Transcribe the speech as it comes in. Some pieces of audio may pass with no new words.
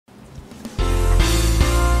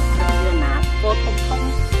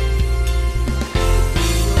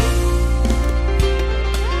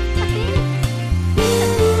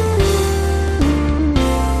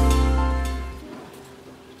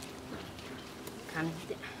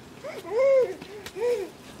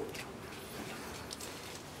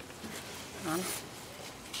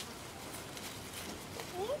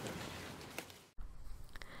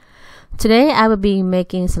Today I will be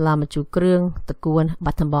making Somlor Machu Kreung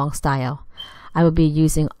Battambong style. I will be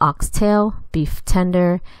using oxtail, beef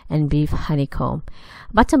tender, and beef honeycomb.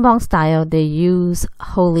 Battambong style, they use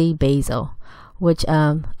holy basil, which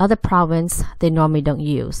other province they normally don't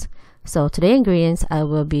use. So today ingredients, I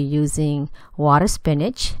will be using water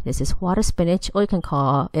spinach. This is water spinach, or you can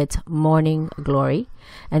call it morning glory.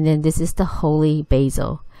 And then this is the holy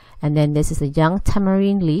basil. And then this is a young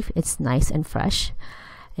tamarind leaf. It's nice and fresh,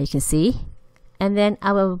 you can see. And then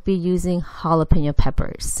I will be using jalapeno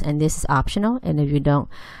peppers, and this is optional, and if you don't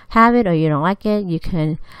have it or you don't like it, you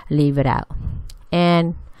can leave it out.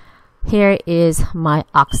 And here is my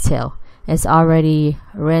oxtail. It's already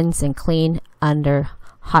rinsed and cleaned under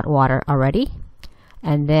hot water already.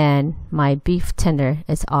 And then my beef tender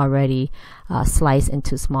is already sliced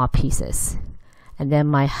into small pieces. And then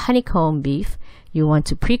my honeycomb beef, you want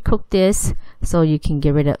to pre-cook this so you can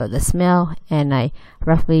get rid of the smell, and I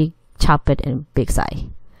roughly chop it in big size.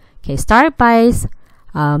 Okay, start by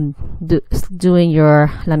doing your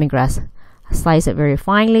lemongrass. Slice it very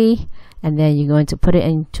finely, and then you're going to put it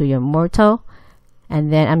into your mortar.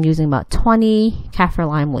 And then I'm using about 20 kaffir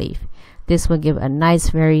lime leaf. This will give a nice,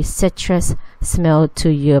 very citrus smell to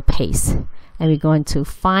your paste. And we're going to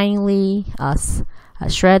finely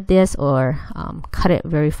shred this, or cut it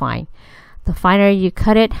very fine. The finer you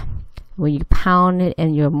cut it, when you pound it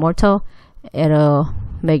in your mortar, it'll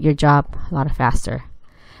make your job a lot faster.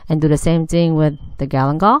 And do the same thing with the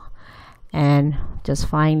galangal, and just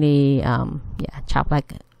finely chop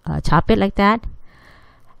it like that.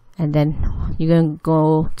 And then you're gonna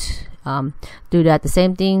go to, do that the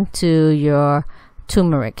same thing to your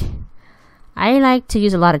turmeric. I like to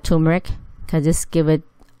use a lot of turmeric because this give it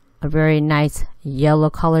a very nice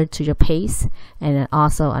yellow color to your paste, and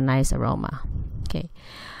also a nice aroma. Okay,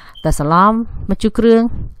 the Somlor Machu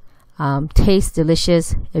Kreung tastes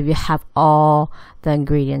delicious if you have all the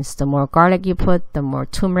ingredients. The more garlic you put, the more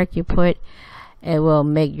turmeric you put, it will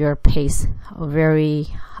make your paste very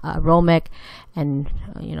aromatic, and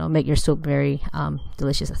make your soup very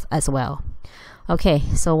delicious as well. Okay,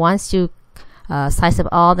 so once you slice up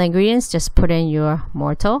all the ingredients, just put in your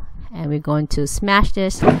mortar, and we're going to smash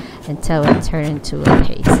this until it turns into a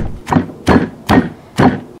paste.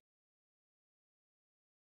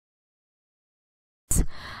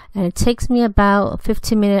 And it takes me about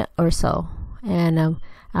 15 minutes or so, and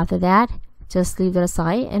after that, just leave it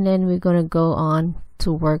aside, and then we're going to go on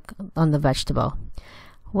to work on the vegetable.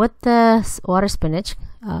 With the water spinach,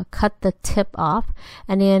 cut the tip off,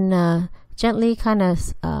 and then gently kind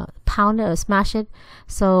of pound it or smash it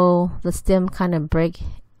so the stem kind of break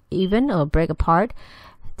apart.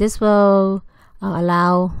 This will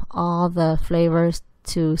allow all the flavors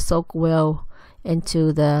to soak well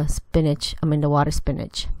into the spinach, the water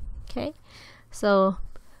spinach. Okay, so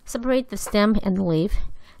separate the stem and the leaf,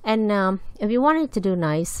 and if you want it to do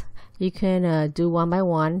nice, you can do one by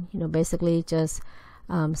one. Basically just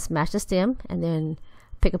smash the stem, and then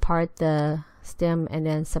pick apart the stem, and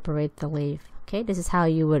then separate the leaf. Okay, this is how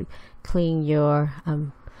you would clean your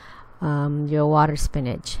water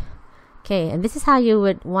spinach. Okay, and this is how you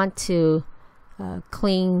would want to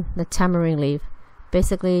clean the tamarind leaf.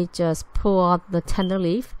 Basically just pull out the tender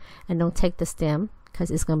leaf and don't take the stem,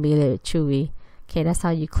 because it's going to be a little chewy. Okay, that's how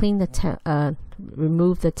you clean the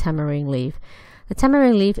remove the tamarind leaf. The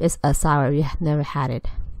tamarind leaf is sour if you have never had it.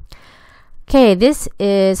 Okay, this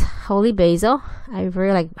is holy basil. I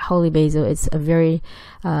really like holy basil. It's a very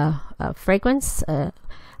fragrance.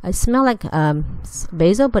 I smell like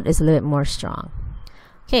basil, but it's a little bit more strong.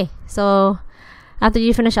 Okay, so after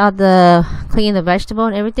you finish all the cleaning the vegetable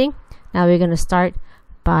and everything, now we're going to start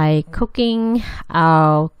by cooking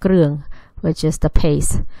our kreung, which is the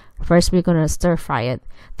paste. First, we're going to stir fry it.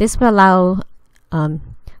 This will allow the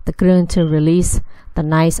kreung to release the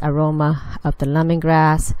nice aroma of the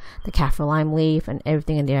lemongrass, the kaffir lime leaf, and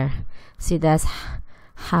everything in there. See, that's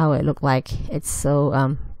how it looked like. It's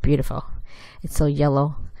so beautiful. It's so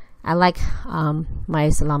yellow. I like my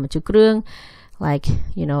Somlor Machu Kreung, like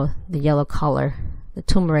the yellow color. The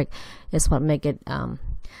turmeric is what make it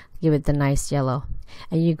give it the nice yellow,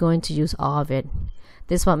 and you're going to use all of it.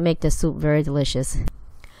 This will make the soup very delicious.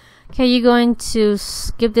 Okay, you're going to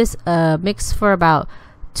give this a mix for about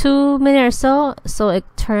 2 minutes or so it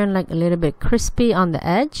turn like a little bit crispy on the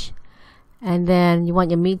edge. And then you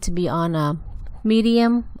want your meat to be on a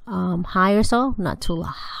medium high or so, not too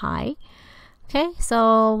high. Okay,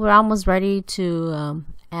 so we're almost ready to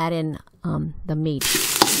add in the meat.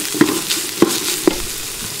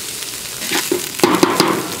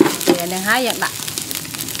 នឹងហើយយើងដាក់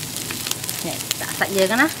នេះដាក់សាច់យើ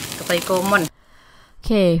ងណាកាពិគោមុន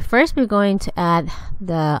Okay, first we're going to add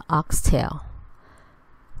the oxtail.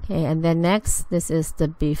 Okay, and then next this is the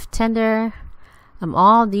beef tender.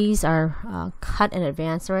 All these are cut in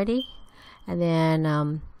advance already, and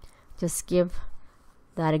then just give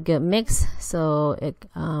that a good mix so it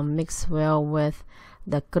mix well with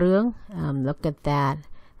the kreung. Look at that,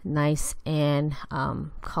 nice and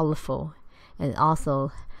colorful, and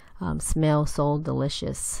also smells so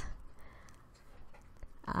delicious.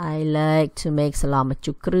 I like to make Somlor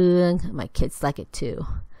Machu Kreung. My kids like it too.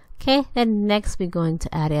 Okay, then next we're going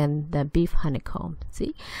to add in the beef honeycomb.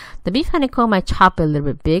 See, the beef honeycomb I chop a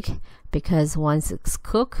little bit big because once it's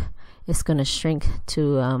cooked, it's going to shrink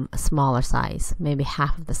to a smaller size, maybe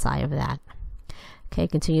half of the size of that. Okay,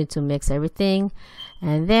 continue to mix everything,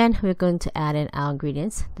 and then we're going to add in our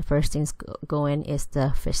ingredients. The first things go in is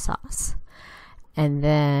the fish sauce, and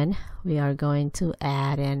then we are going to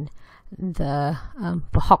add in the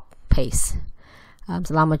prahok paste.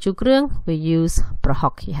 Somlor Machu Kreung, we use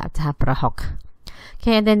prahok. You have to have prahok.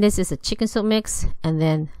 Okay, and then this is a chicken soup mix, and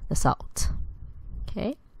then the salt.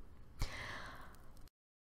 Okay.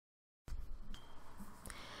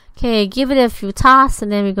 Okay, give it a few tosses,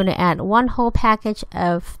 and then we're going to add 1 whole package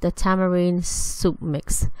of the tamarind soup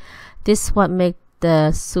mix. This is what makes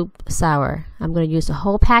the soup sour. I'm going to use the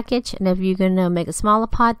whole package, and if you're going to make a smaller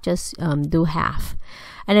pot, just do half.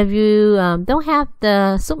 And if you don't have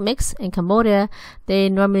the soup mix in Cambodia, they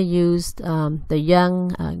normally use the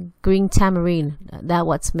young green tamarind. That's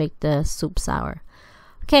what makes the soup sour.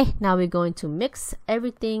 Okay, now we're going to mix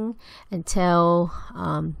everything until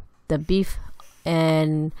the beef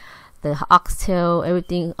and the oxtail,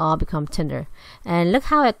 everything all become tender. And look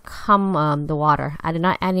how it come the water. I did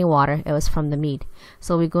not add any water. It was from the meat.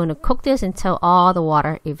 So we're going to cook this until all the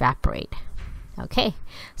water evaporate. Okay,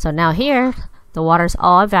 so now here the water's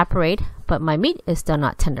all evaporate, but my meat is still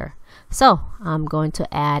not tender. So I'm going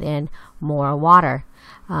to add in more water.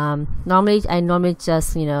 I normally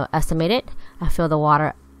just estimate it. I fill the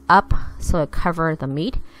water up so it covers the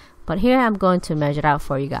meat. But here I'm going to measure it out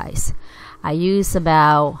for you guys. I use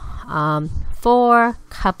about 4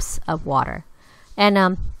 cups of water,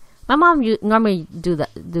 and my mom normally do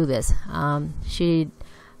this. She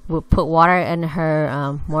would put water in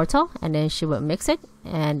her mortar, and then she would mix it,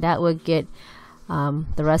 and that would get the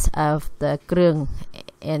rest of the kreung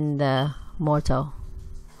in the mortar.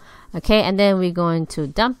 Okay, and then we're going to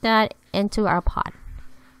dump that into our pot.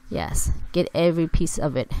 Yes, get every piece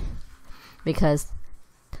of it, because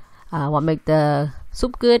what makes the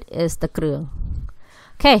soup good is the kreung.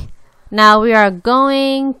 Okay, now we are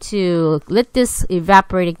going to let this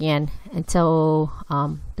evaporate again until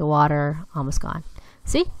the water almost gone.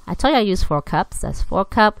 See, I told you I used 4 cups. That's 4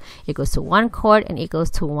 cups equals to 1 quart and equals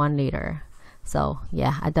to 1 liter. So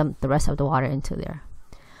yeah, I dumped the rest of the water into there.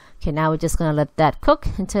 Okay, now we're just gonna let that cook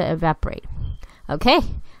until it evaporate. Okay,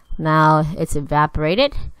 now it's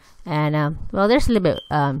evaporated, and well, there's a little bit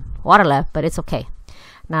water left, but it's okay.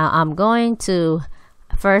 Now I'm going to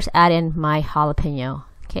first add in my jalapeno.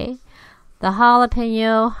 Okay, the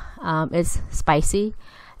jalapeno is spicy,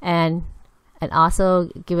 and also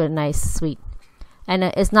give it a nice sweet, and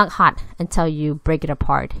it's not hot until you break it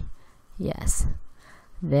apart. Yes,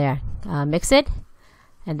 there, mix it,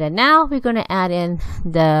 and then now we're going to add in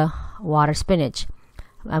the water spinach.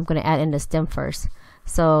 I'm going to add in the stem first,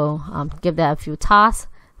 so give that a few tosses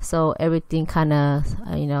so everything kind of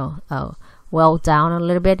well down a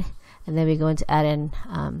little bit, and then we're going to add in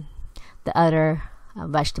the other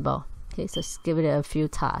vegetable. Okay, so just give it a few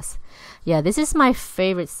tosses. Yeah, this is my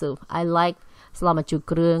favorite soup. I like Somlor Machu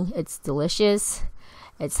Kreung. It's delicious,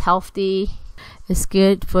 it's healthy, it's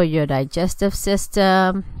good for your digestive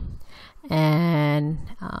system, and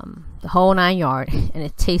the whole 9 yards, and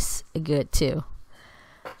it tastes good too.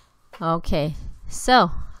 Okay,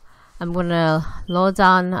 so I'm gonna lower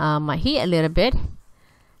down my heat a little bit,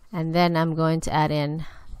 and then I'm going to add in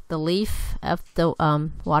the leaf of the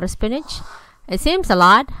water spinach. It seems a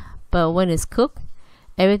lot, but when it's cooked,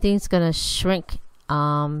 everything's gonna shrink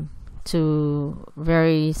to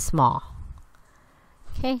very small.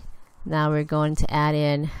 Okay, now we're going to add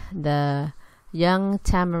in the young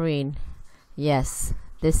tamarind. Yes,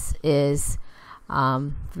 this is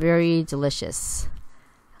very delicious.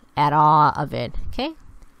 Add all of it. Okay,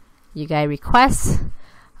 you guys request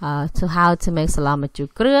to how to make Somlor Machu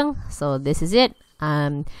Kreung, so this is it.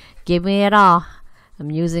 I'm giving it all.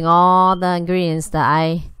 I'm using all the ingredients that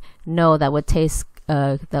I know that would taste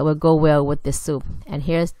that would go well with this soup. And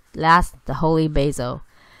here's last, the holy basil.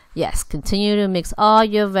 Yes, continue to mix all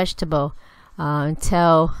your vegetable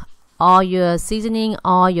until all your seasoning,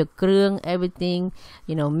 all your kreung, everything,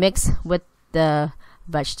 you know, mix with the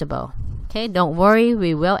vegetable. Okay, don't worry,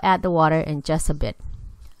 we will add the water in just a bit.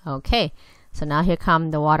 Okay, so now here come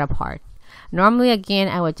the water part. Normally, again,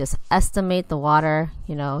 I would just estimate the water,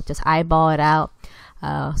 you know, just eyeball it out,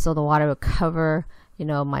 so the water will cover, you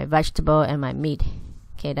know, my vegetable and my meat.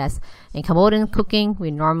 Okay, that's in Cambodian cooking, we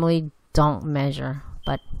normally don't measure,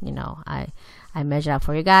 but you know, I measure out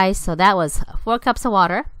for you guys. So that was 4 cups of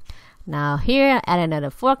water. Now here, add another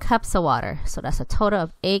 4 cups of water. So that's a total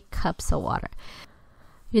of 8 cups of water.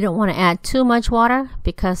 You don't want to add too much water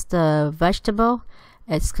because the vegetable,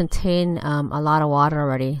 it's contained a lot of water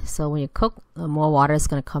already. So when you cook, more water is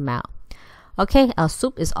going to come out. Okay, our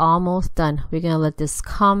soup is almost done. We're going to let this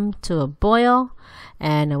come to a boil.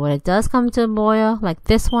 And when it does come to a boil, like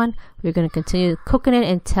this one, we're going to continue cooking it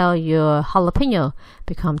until your jalapeno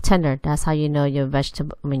become tender. That's how you know your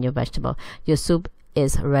your soup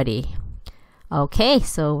is ready. Okay,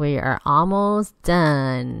 so we are almost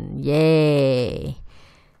done. Yay!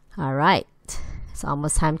 All right, it's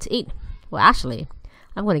almost time to eat. Well, actually,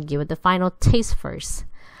 I'm going to give it the final taste first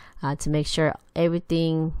to make sure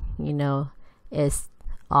everything, you know, is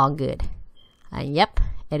all good. Yep,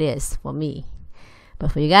 it is for me.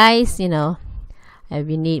 But for you guys, you know, if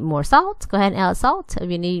you need more salt, go ahead and add salt. If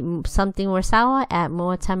you need something more sour, add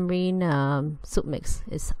more tamarind soup mix.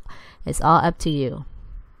 It's all up to you.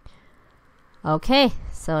 Okay,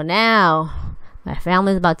 so now my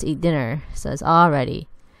family is about to eat dinner, so it's all ready.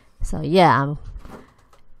 So yeah,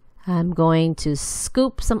 I'm going to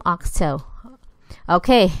scoop some oxtail.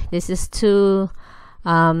 Okay, this is to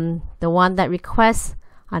the one that requests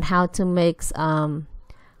on how to make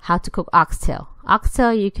how to cook oxtail.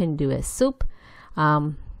 Oxtail you can do as soup,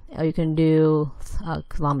 or you can do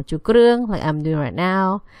Somlor Machu Kreung like I'm doing right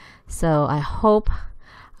now. So I hope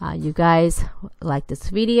you guys like this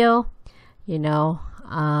video. You know,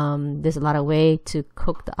 there's a lot of way to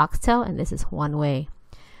cook the oxtail, and this is one way.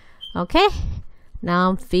 Okay, now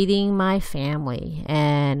I'm feeding my family,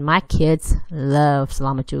 and my kids love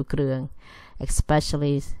Somlor Machu Kreung,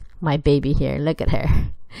 especially my baby here. Look at her.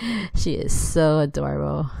 She is so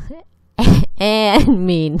adorable and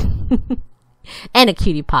mean and a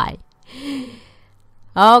cutie pie.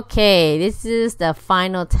 Okay, this is the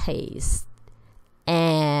final taste,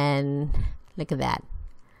 and look at that.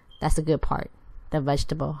 That's the good part, the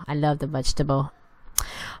vegetable. I love the vegetable.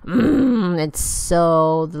 It's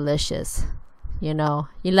so delicious. You know,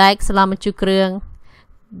 you like Somlor Machu Kreung,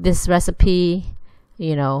 this recipe,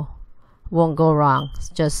 you know, won't go wrong.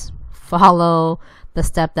 Just follow the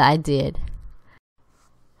step that I did.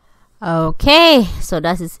 Okay, so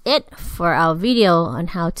that is it for our video on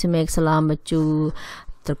how to make Somlor Machu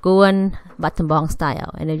Kreung Battambong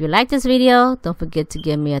style. And if you like this video, don't forget to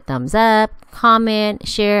give me a thumbs up, comment,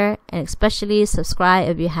 share, and especially subscribe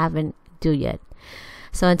if you haven't do yet.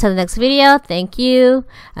 So until the next video, thank you,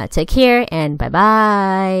 take care, and bye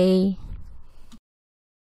bye.